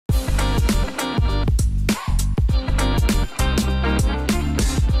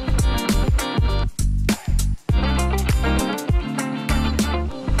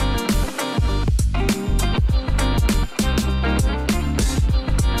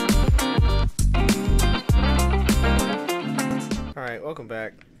welcome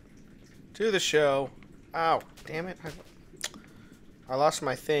back to the show. Ow, damn it. I lost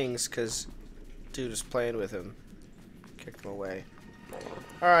my things because dude is playing with him. Kicked them away.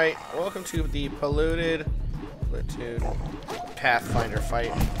 Alright, welcome to the Polluted Platoon Pathfinder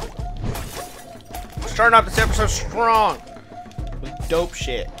fight. Starting off this episode strong with dope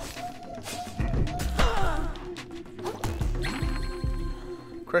shit.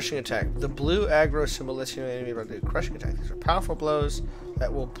 Crushing attack. The blue aggro symbol lets you know enemy about the crushing attack. These are powerful blows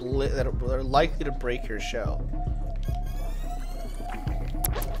that are likely to break your shell.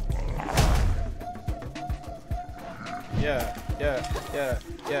 Yeah.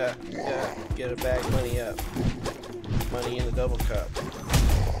 Get a bag, money up. Money in the double cup.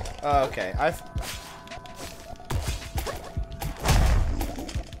 Okay,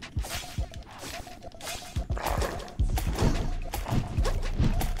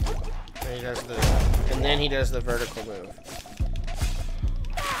 and then he does the vertical move.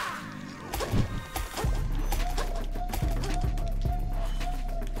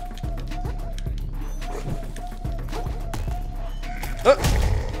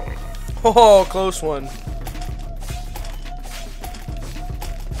 Oh, close one.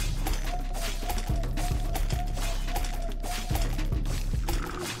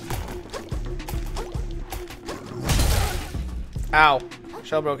 Ow.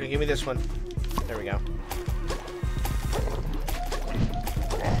 Shell broken. Give me this one. There we go.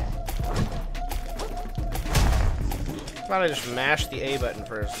 Why don't I just mash the A button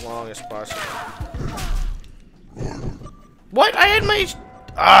for as long as possible? What? I had my...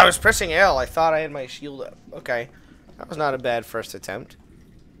 I was pressing L. I thought I had my shield up. Okay. That was not a bad first attempt.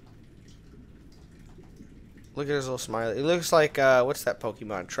 Look at his little smiley. It looks like, what's that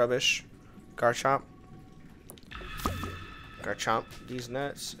Pokemon? Trubbish? Garchomp? Garchomp these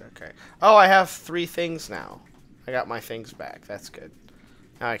nuts? Okay. Oh, I have 3 things now. I got my things back. That's good.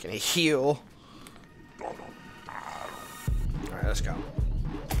 Now I can heal. Alright, let's go.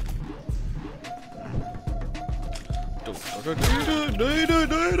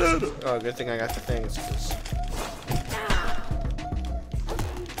 Oh, good thing I got the things.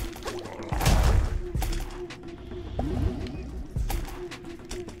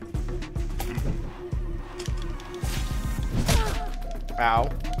 Ow.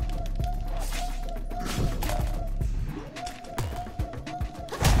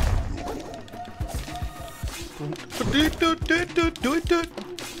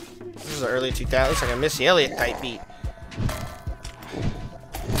 This is the early 2000s. Looks like a Missy Elliott type beat.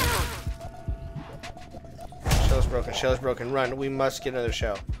 Shell's broken. Shell's broken. Run. We must get another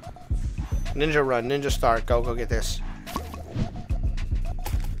shell. Ninja run. Ninja start. Go get this.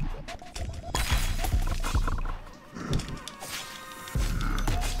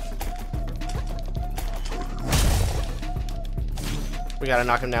 We gotta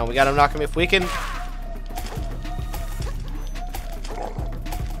knock him down. We gotta knock him if we can.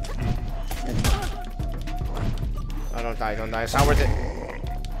 Oh, don't die, don't die. It's not worth it.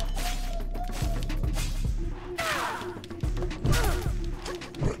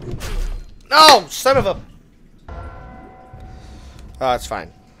 No! Son of a... Oh, it's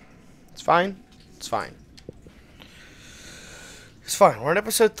fine. It's fine. It's fine. It's fine. We're in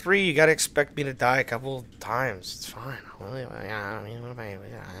episode 3. You gotta expect me to die a couple times. It's fine. What do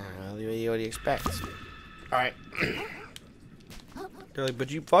you expect? Alright. They're like,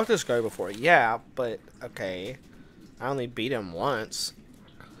 but you fought this guy before. Yeah, but okay. I only beat him once.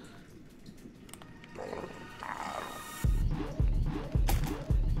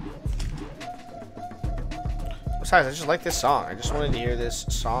 Besides, I just like this song. I just wanted to hear this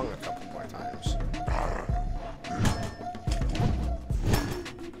song a couple more times.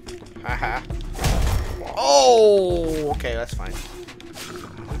 Haha. Oh, okay, that's fine.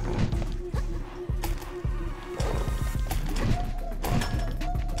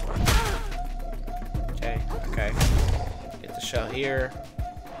 Okay. Get the shell here.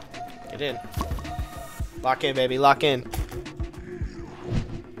 Get in. Lock in, baby. Lock in.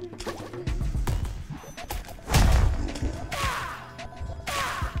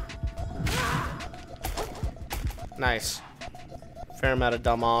 Nice. Fair amount of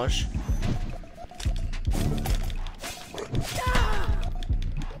damage.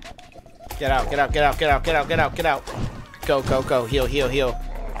 Get out, get out, get out, get out, get out, get out, get out. Go, go, go. Heal, heal, heal.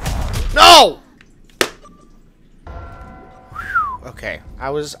 No! Okay. I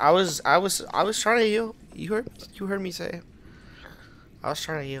was trying to heal. You heard me say it. I was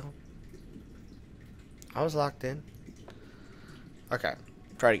trying to heal. I was locked in. Okay.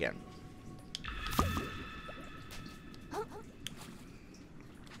 Try it again.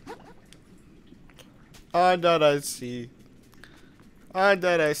 I thought I see. All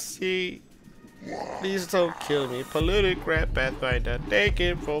that I see. Please don't kill me. Polluted crap Pathfinder. Take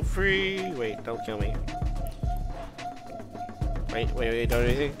it for free. Wait, don't kill me. Wait, don't do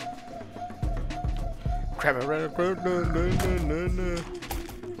anything. Crap, no.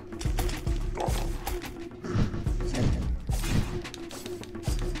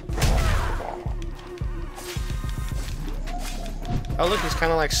 Oh look, he's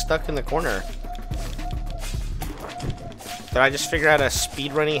kind of like stuck in the corner. Did I just figure out a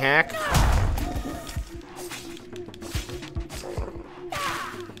speedrunning hack?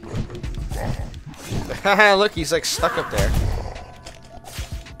 Look, he's like stuck up there.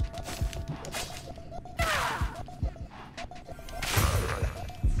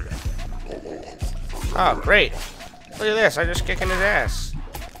 Oh, great. Look at this, I'm just kicking his ass.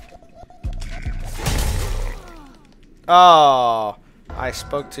 Oh, I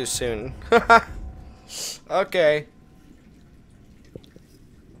spoke too soon. Okay.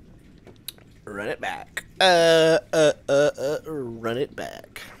 Run it back. Run it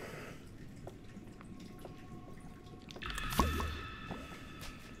back.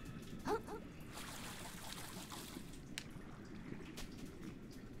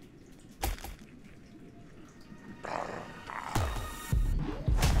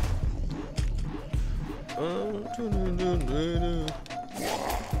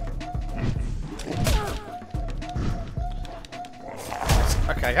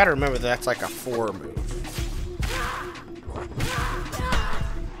 Okay, I gotta remember that's like a 4 move.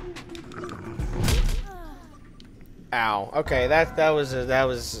 Ow. Okay, that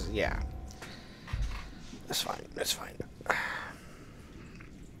was yeah. That's fine. That's fine.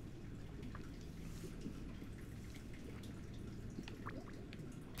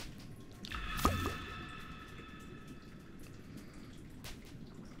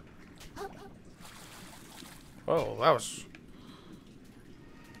 Oh, that was.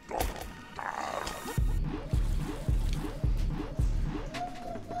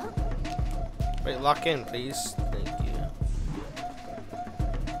 Wait, lock in, please. Thank you.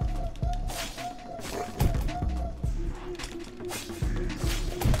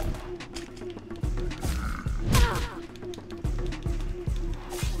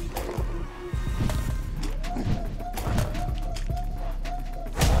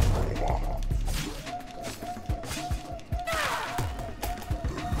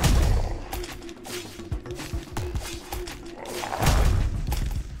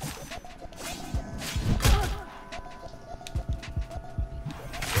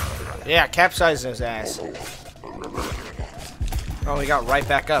 Yeah, capsizing his ass. Oh, he got right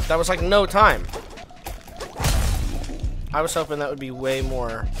back up. That was like no time. I was hoping that would be way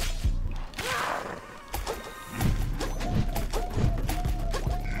more.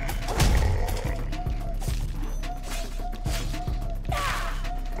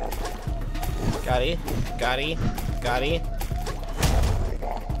 Got he.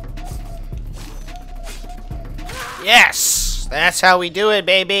 Yes! That's how we do it,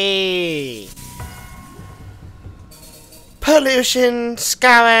 baby! Pollution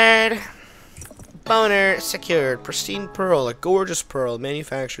scoured! Boner secured. Pristine pearl. A gorgeous pearl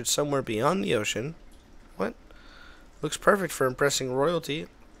manufactured somewhere beyond the ocean. What? Looks perfect for impressing royalty.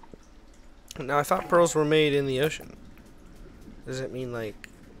 Now, I thought pearls were made in the ocean. Does it mean, like,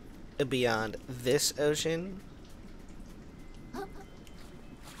 beyond this ocean?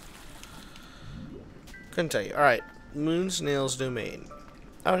 Couldn't tell you. Alright. Moon snail's domain.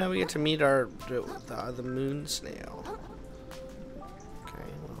 Oh, now we get to meet the moon snail. Okay,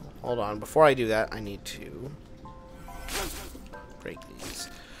 well, hold on. Before I do that, I need to break these.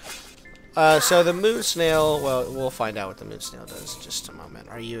 So the moon snail. Well, we'll find out what the moon snail does in just a moment.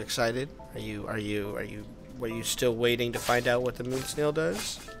 Are you excited? Are you still waiting to find out what the moon snail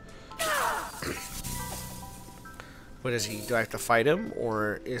does? What is he? Do I have to fight him,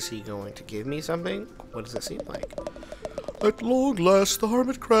 or is he going to give me something? What does it seem like? At long last, the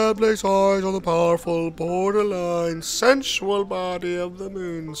hermit crab lays eyes on the powerful, borderline, sensual body of the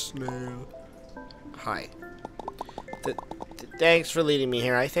moon snail. Hi. Thanks for leading me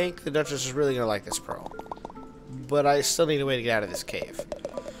here. I think the Duchess is really going to like this pearl. But I still need a way to get out of this cave.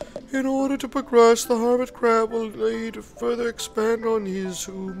 In order to progress, the hermit crab will need to further expand on his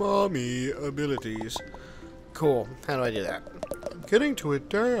umami abilities. Cool. How do I do that? Getting to it,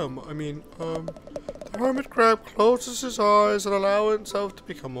 damn. The hermit crab closes his eyes and allows himself to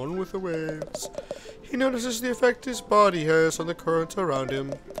become one with the waves. He notices the effect his body has on the currents around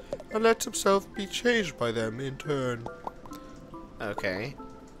him, and lets himself be changed by them in turn. Okay.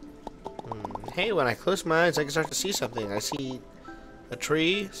 Hey, when I close my eyes, I can start to see something. I see a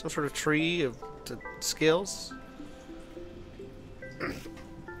tree, some sort of tree of skills.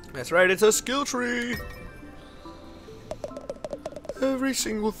 That's right, it's a skill tree! Every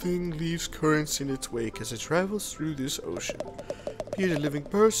single thing leaves currents in its wake as it travels through this ocean. Be it a living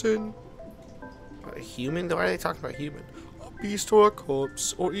person, a human? Why are they talking about human? A beast or a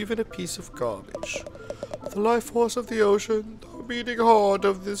corpse, or even a piece of garbage. The life force of the ocean, the beating heart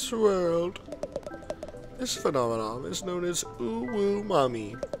of this world. This phenomenon is known as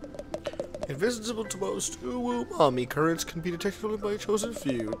Uwu-Mami. Invisible to most, Uwu-Mami currents can be detected only by a chosen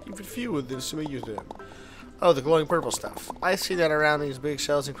few, even fewer of them may use them. Oh, the glowing purple stuff. I see that around these big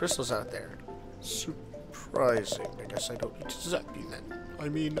shells and crystals out there. Surprising. I guess I don't need to zap you then. I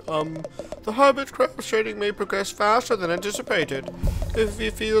mean, the hermit crab shading may progress faster than anticipated. If he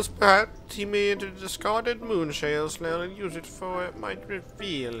feels perhaps he may enter the discarded moon shale snail and use it for it might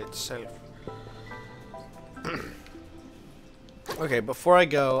reveal itself. Okay, before I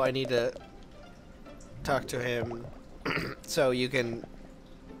go, I need to talk to him so you can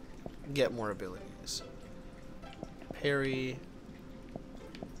get more abilities. Parry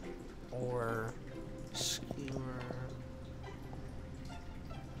or skewer.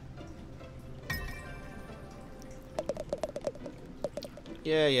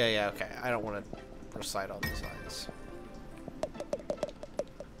 Yeah, okay. I don't want to recite all these lines.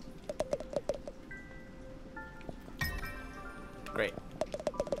 Great.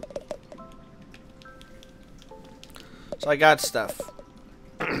 So I got stuff.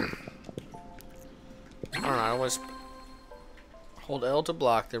 I don't know, I was hold L to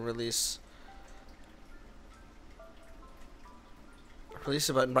block, then release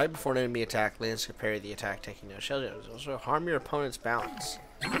the button right before an enemy attack lands to parry the attack, taking no shell damage. Also harm your opponent's balance.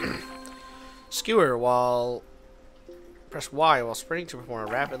 Skewer while press Y while sprinting to perform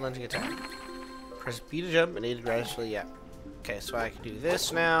a rapid lunging attack. Press B to jump and A to gracefully, yeah. Okay, so I can do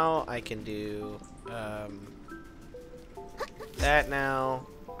this now. I can do that now.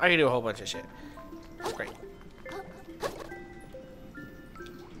 I can do a whole bunch of shit. Great.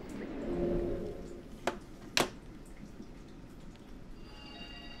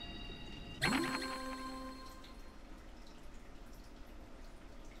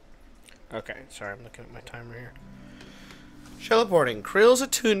 Okay, sorry, I'm looking at my timer here. Teleporting. Krill's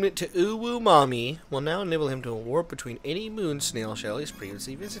attunement to Uwu-Mami will now enable him to warp between any moon snail shell he's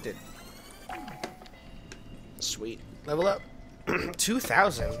previously visited. Sweet. Level up.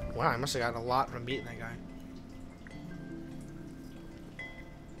 2,000. Wow, I must have gotten a lot from beating that guy.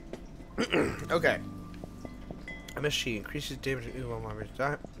 Okay. MSG increases damage to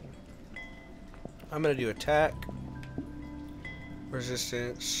Uwu-Mami. I'm gonna do attack.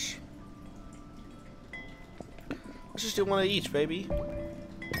 Resistance. Let's just do one of each, baby.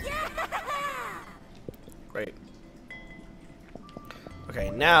 Great.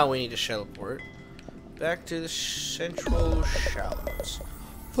 Okay, now we need to teleport back to the central shallows.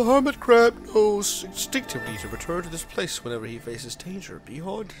 The hermit crab knows instinctively to return to this place whenever he faces danger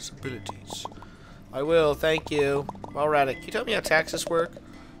beyond his abilities. I will, thank you. Alright, can you tell me how taxes work?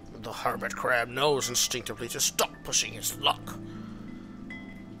 The hermit crab knows instinctively to stop pushing his luck.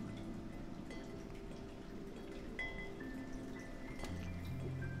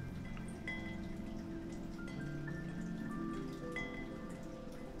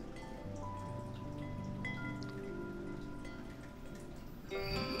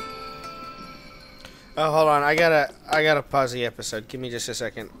 Oh, hold on. I gotta pause the episode. Give me just a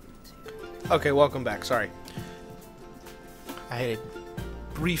second. Okay, welcome back. Sorry. I had a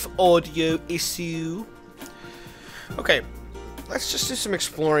brief audio issue. Okay, let's just do some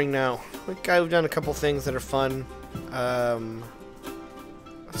exploring now. We've done a couple things that are fun.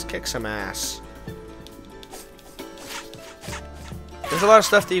 Let's kick some ass. There's a lot of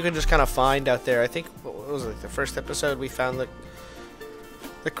stuff that you can just kind of find out there. I think, what was it, the first episode we found the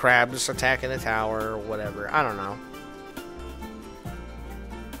crabs attacking the tower or whatever. I don't know.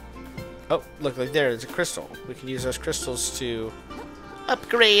 Oh, look, like there's a crystal. We can use those crystals to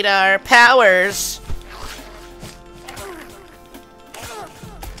upgrade our powers.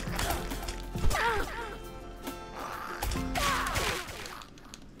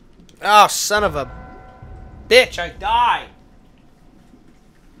 Oh, son of a bitch, I died.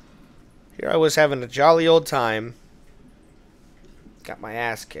 Here I was having a jolly old time. Got my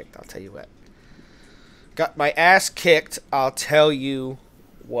ass kicked, I'll tell you what. Got my ass kicked, I'll tell you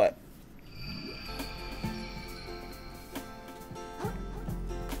what.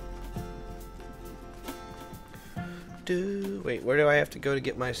 Wait, where do I have to go to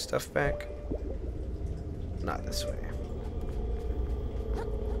get my stuff back? Not this way.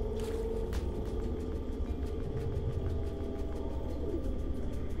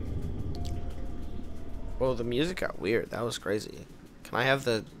 Whoa, the music got weird. That was crazy. Can I have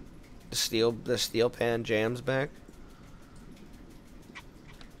the The steel pan jams back.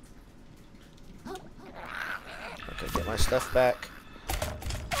 Okay, get my stuff back.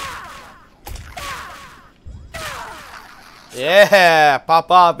 Yeah! Pop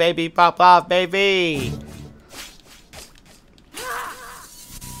off, baby! Pop off, baby!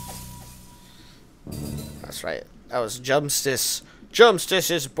 That's right. That was Jumpstice.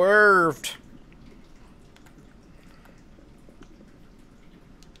 Jumpstice is birthed!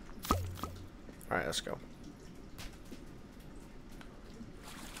 Alright, let's go.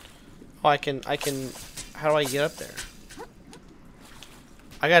 Oh, I can... How do I get up there?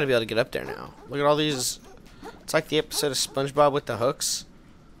 I gotta be able to get up there now. Look at all these... It's like the episode of SpongeBob with the hooks.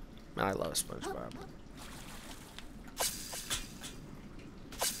 Man, I love SpongeBob.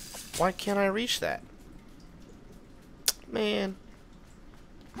 Why can't I reach that? Man.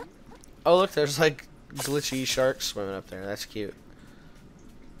 Oh, look, there's like glitchy sharks swimming up there. That's cute.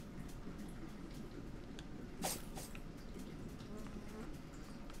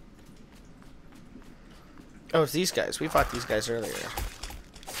 Oh, it's these guys. We fought these guys earlier.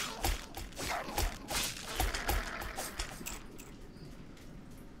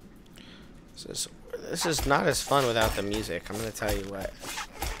 This is not as fun without the music. I'm gonna tell you what.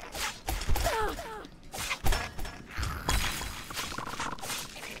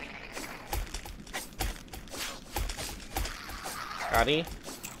 Got he?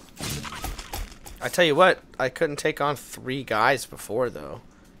 I tell you what, I couldn't take on 3 guys before though.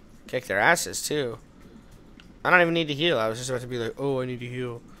 Kick their asses too. I don't even need to heal. I was just about to be like, oh, I need to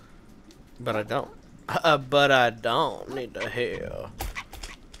heal. But I don't. But I don't need to heal.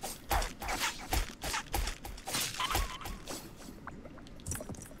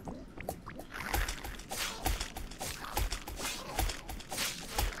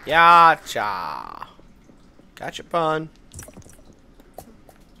 Gotcha. Gotcha, pun.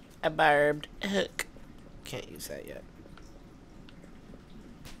 A barbed hook. Can't use that yet.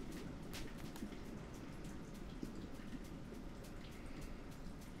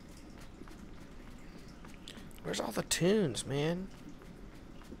 Where's all the tunes, man?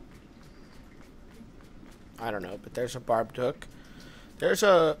 I don't know, but there's a barbed hook. There's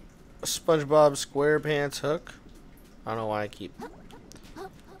a SpongeBob SquarePants hook. I don't know why I keep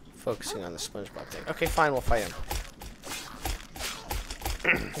focusing on the SpongeBob thing. Okay, fine, we'll fight him.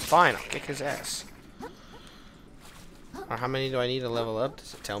 Fine, I'll kick his ass. Or how many do I need to level up?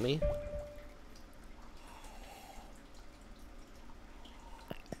 Does it tell me?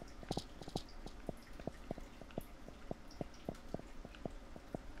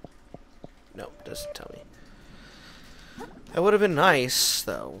 Nope, doesn't tell me. That would have been nice,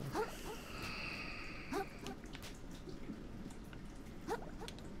 though.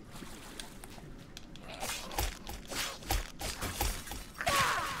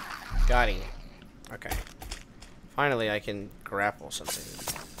 Got him. Okay. Finally, I can grapple something.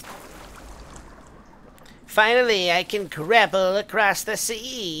 Finally, I can grapple across the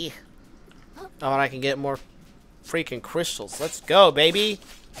sea. Oh, and I can get more freaking crystals. Let's go, baby.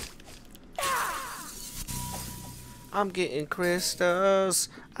 I'm getting crystals.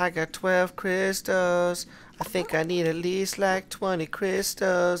 I got 12 crystals. I think I need at least like 20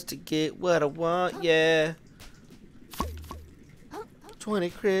 crystals to get what I want, yeah.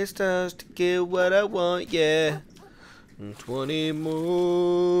 20 crystals to get what I want, yeah. And 20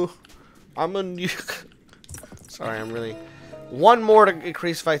 more. I'm a nuke. Sorry, I'm really... One more to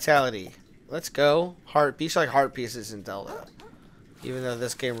increase vitality. Let's go. Heart piece, like heart pieces in Zelda. Even though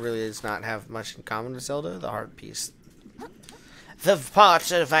this game really does not have much in common with Zelda, the heart piece. The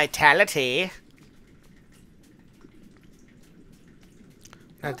part of vitality.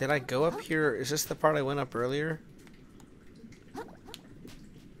 Now, did I go up here? Is this the part I went up earlier?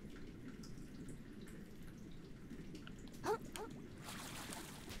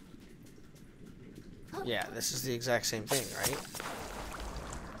 Yeah, this is the exact same thing, right?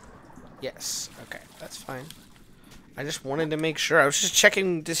 Yes. Okay, that's fine. I just wanted to make sure. I was just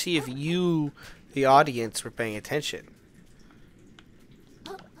checking to see if you, the audience, were paying attention.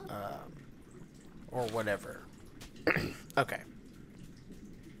 Or whatever. Okay.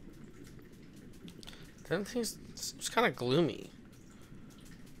 Everything's it's kind of gloomy.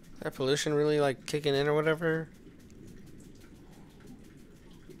 Is that pollution really, like, kicking in or whatever?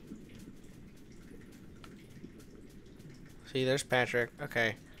 See, there's Patrick.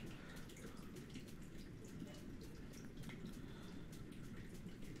 Okay.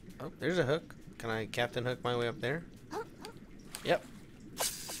 Oh, there's a hook. Can I Captain Hook my way up there? Yep.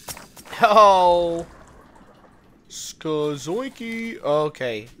 Oh! Skazoinky!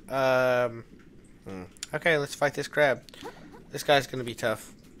 Okay. Okay, let's fight this crab. This guy's gonna be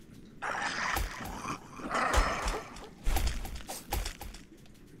tough.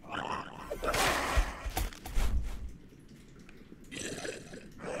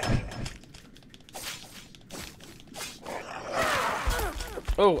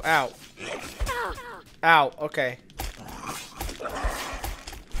 Oh, ow. Ow, okay.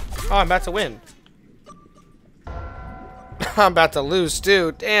 Oh, I'm about to win. I'm about to lose,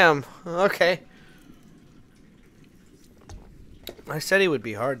 too. Damn. Okay. I said he would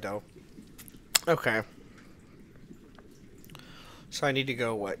be hard, though. Okay. So I need to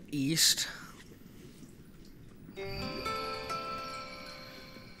go, what, east?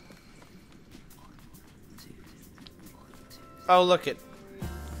 Oh, look it.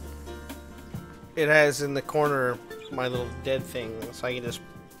 It has in the corner my little dead thing, so I can just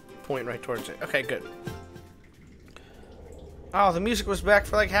point right towards it. Okay, good. Oh, the music was back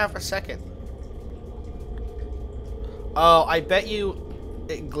for like half a second. Oh, I bet you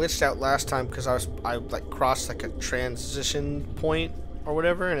it glitched out last time because I like crossed like a transition point or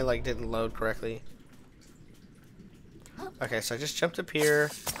whatever, and it like didn't load correctly. Okay, so I just jumped up here.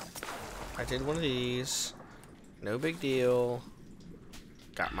 I did one of these. No big deal.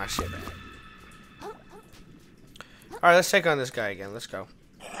 Got my shit back. Alright, let's take on this guy again. Let's go.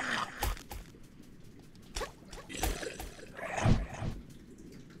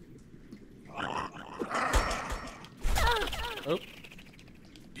 Oh.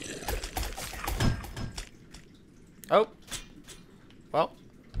 Oh. Well.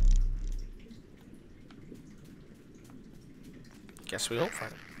 Guess we won't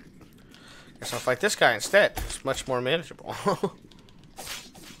fight him. Guess I'll fight this guy instead. It's much more manageable.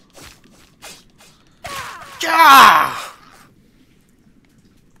 Gah!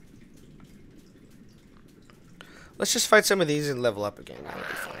 Let's just fight some of these and level up again. That'll be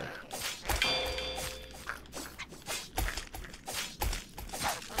fine.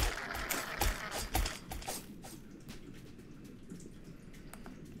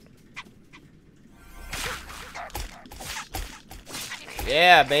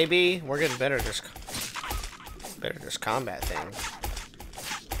 Yeah, baby. We're getting better at this combat thing.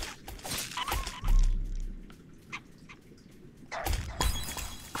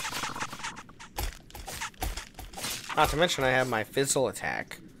 Not to mention I have my fizzle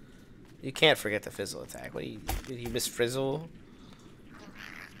attack. You can't forget the fizzle attack. What, did you miss frizzle?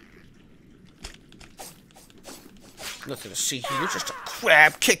 Nothing to see here, just a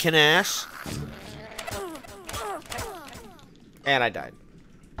crab kicking ass. And I died.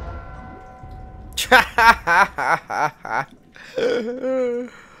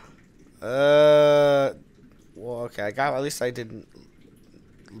 Well, okay, at least I didn't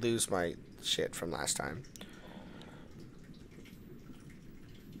lose my shit from last time.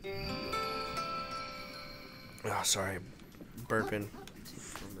 Oh, sorry, burping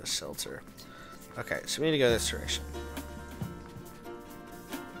from the seltzer. Okay, so we need to go this direction.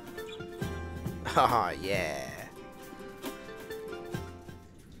 Oh, yeah.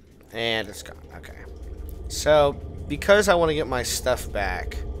 And it's gone. Okay. So, because I want to get my stuff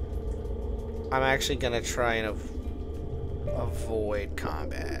back, I'm actually going to try and avoid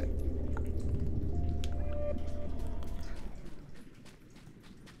combat.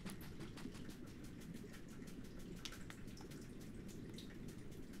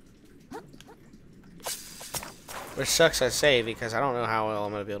 Which sucks, I say, because I don't know how well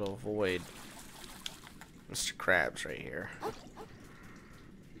I'm going to be able to avoid Mr. Krabs right here.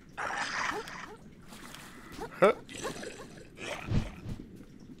 Huh.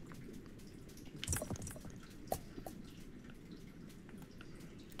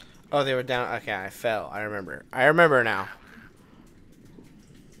 Oh, they were down. Okay, I fell. I remember. I remember now.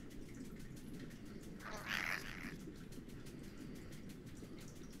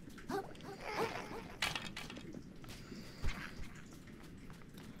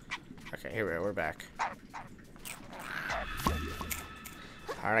 Okay, here we are. We're back.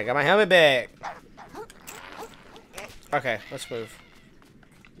 Alright, I got my helmet back. Okay, let's move.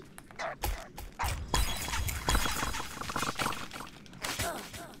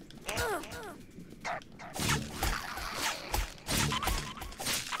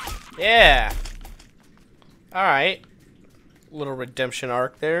 Yeah. Alright. Little redemption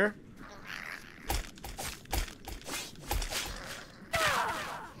arc there.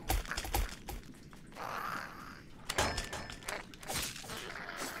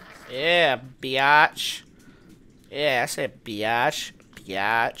 Yeah, biatch. Yeah, I said biatch.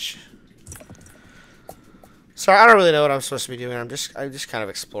 Biatch. Sorry, I don't really know what I'm supposed to be doing. I'm just kind of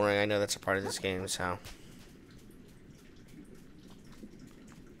exploring. I know that's a part of this game, so.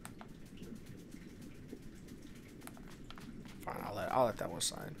 Fine, I'll let that one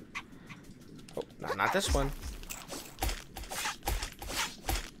slide. No, not this one.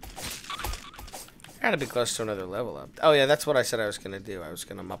 I gotta be close to another level up. Oh yeah, that's what I said I was gonna do. I was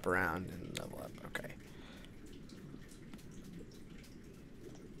gonna mup around and level up. Okay.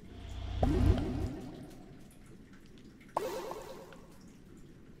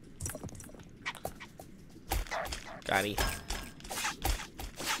 Got it.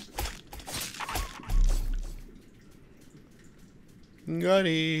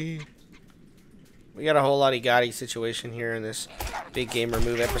 Gotti. We got a whole lot of Gotti situation here in this Big Gamer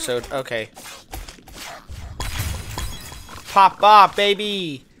Move episode. Okay. Pop off,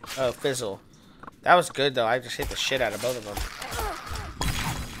 baby! Oh, fizzle. That was good, though. I just hit the shit out of both of them.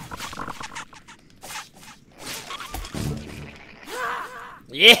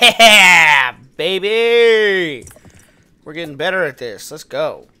 Yeah! Baby! We're getting better at this. Let's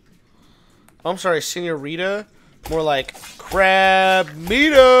go. Oh, I'm sorry, Senorita. More like Crab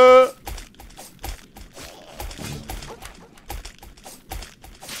Meter!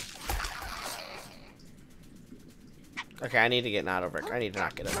 Okay, I need to get not over. I need to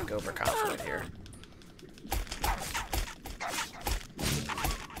not get overconfident here.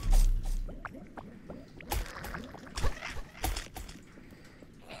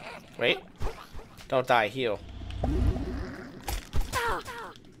 Wait. Don't die. Heal.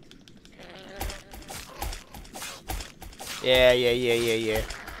 Yeah. Yeah.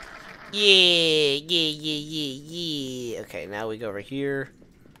 Okay, now we go over here.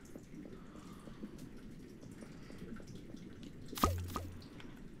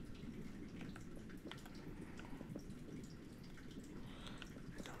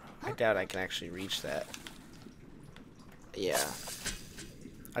 I doubt I can actually reach that. Yeah.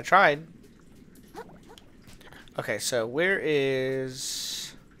 I tried. Okay, so where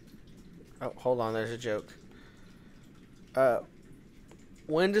is... Oh, hold on, there's a joke.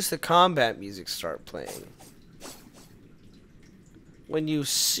 When does the combat music start playing? When you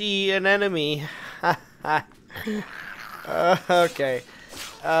see an enemy. Okay.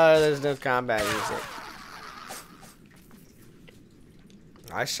 There's no combat music.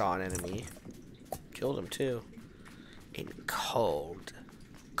 I saw an enemy. Killed him too. In cold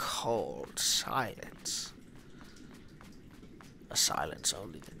silence. A silence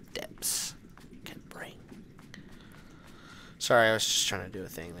only the depths can bring. Sorry, I was just trying to do a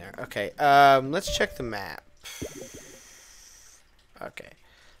thing there. Okay, let's check the map. Okay.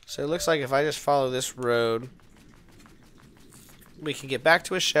 So it looks like if I just follow this road, we can get back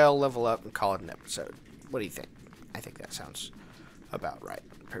to a shell, level up, and call it an episode. What do you think? I think that sounds about right,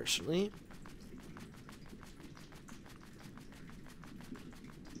 personally.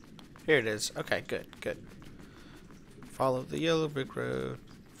 Here it is. Okay, good. Follow the yellow brick road.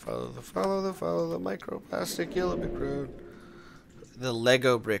 Follow the microplastic yellow brick road. The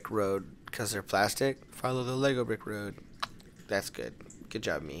Lego brick road, because they're plastic. Follow the Lego brick road. That's good. Good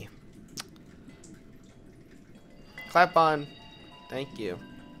job, me. Clap on. Thank you.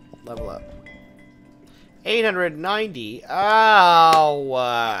 Level up. 890.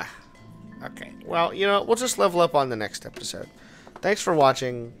 Ow. Okay. Well, you know, we'll just level up on the next episode. Thanks for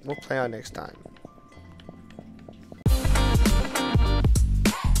watching. We'll play on next time.